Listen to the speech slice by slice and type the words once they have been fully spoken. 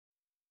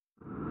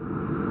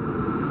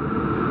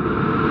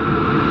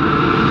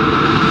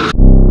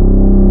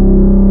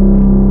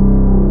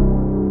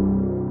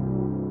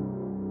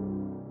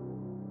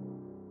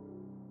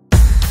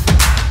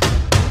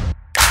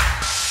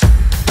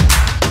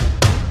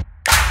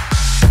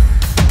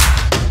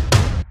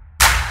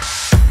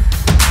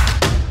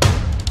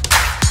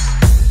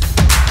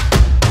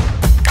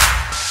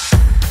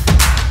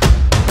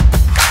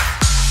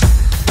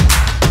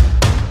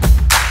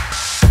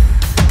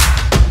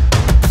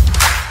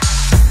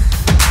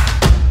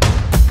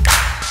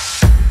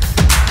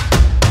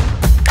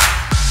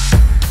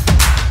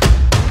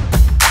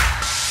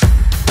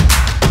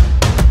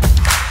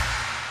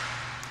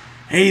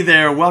Hey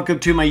there, welcome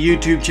to my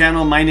YouTube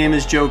channel. My name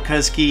is Joe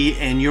Kuskie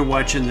and you're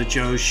watching The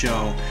Joe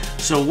Show.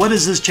 So what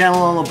is this channel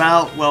all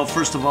about? Well,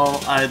 first of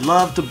all, I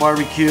love to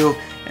barbecue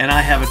and I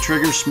have a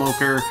trigger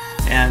smoker,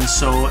 and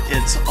so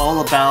it's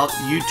all about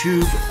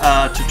YouTube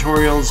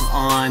tutorials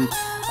on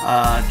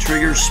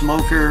trigger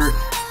smoker,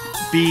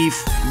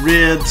 beef,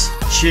 ribs,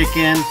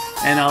 chicken,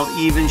 and I'll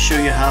even show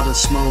you how to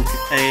smoke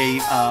a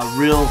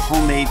real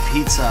homemade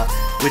pizza,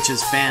 which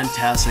is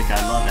fantastic.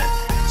 I love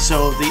it.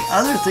 So the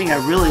other thing I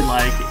really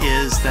like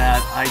is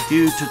that I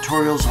do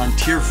tutorials on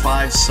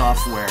Tier5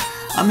 Software.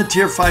 I'm a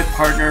Tier5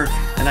 partner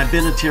and I've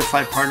been a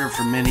Tier5 partner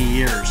for many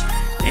years.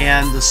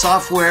 And the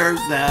software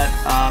that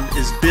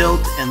is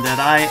built and that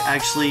I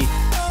actually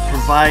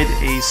provide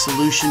a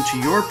solution to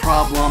your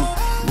problem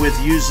with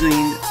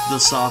using the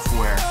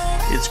software.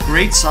 It's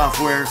great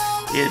software.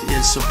 It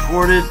is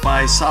supported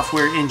by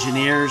software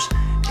engineers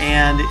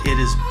and it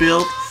is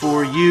built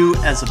for you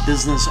as a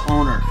business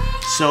owner.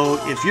 So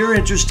if you're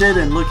interested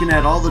in looking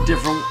at all the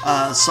different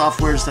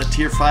softwares that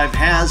Tier5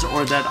 has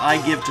or that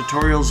I give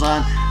tutorials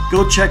on,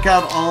 go check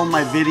out all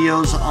my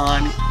videos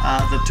on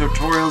the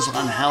tutorials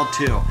on how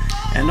to.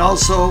 And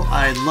also,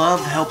 I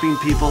love helping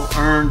people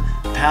earn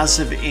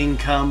passive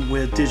income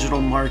with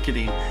digital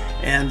marketing.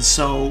 And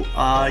so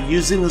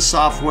using the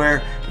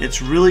software,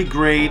 it's really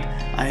great.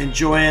 I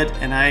enjoy it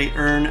and I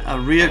earn a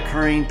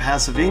reoccurring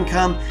passive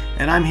income,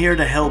 and I'm here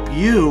to help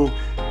you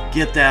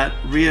get that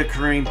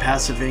reoccurring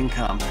passive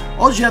income.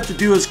 All you have to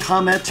do is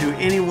comment to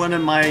any one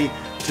of my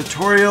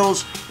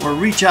tutorials or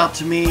reach out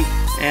to me,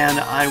 and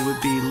I would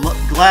be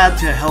glad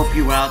to help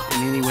you out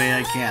in any way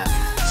I can.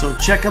 So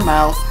check them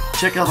out,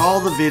 check out all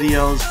the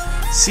videos,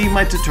 see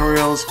my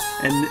tutorials,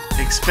 and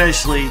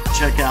especially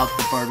check out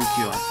the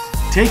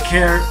barbecuing. Take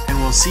care, and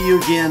we'll see you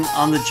again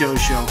on The Joe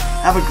Show.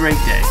 Have a great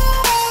day.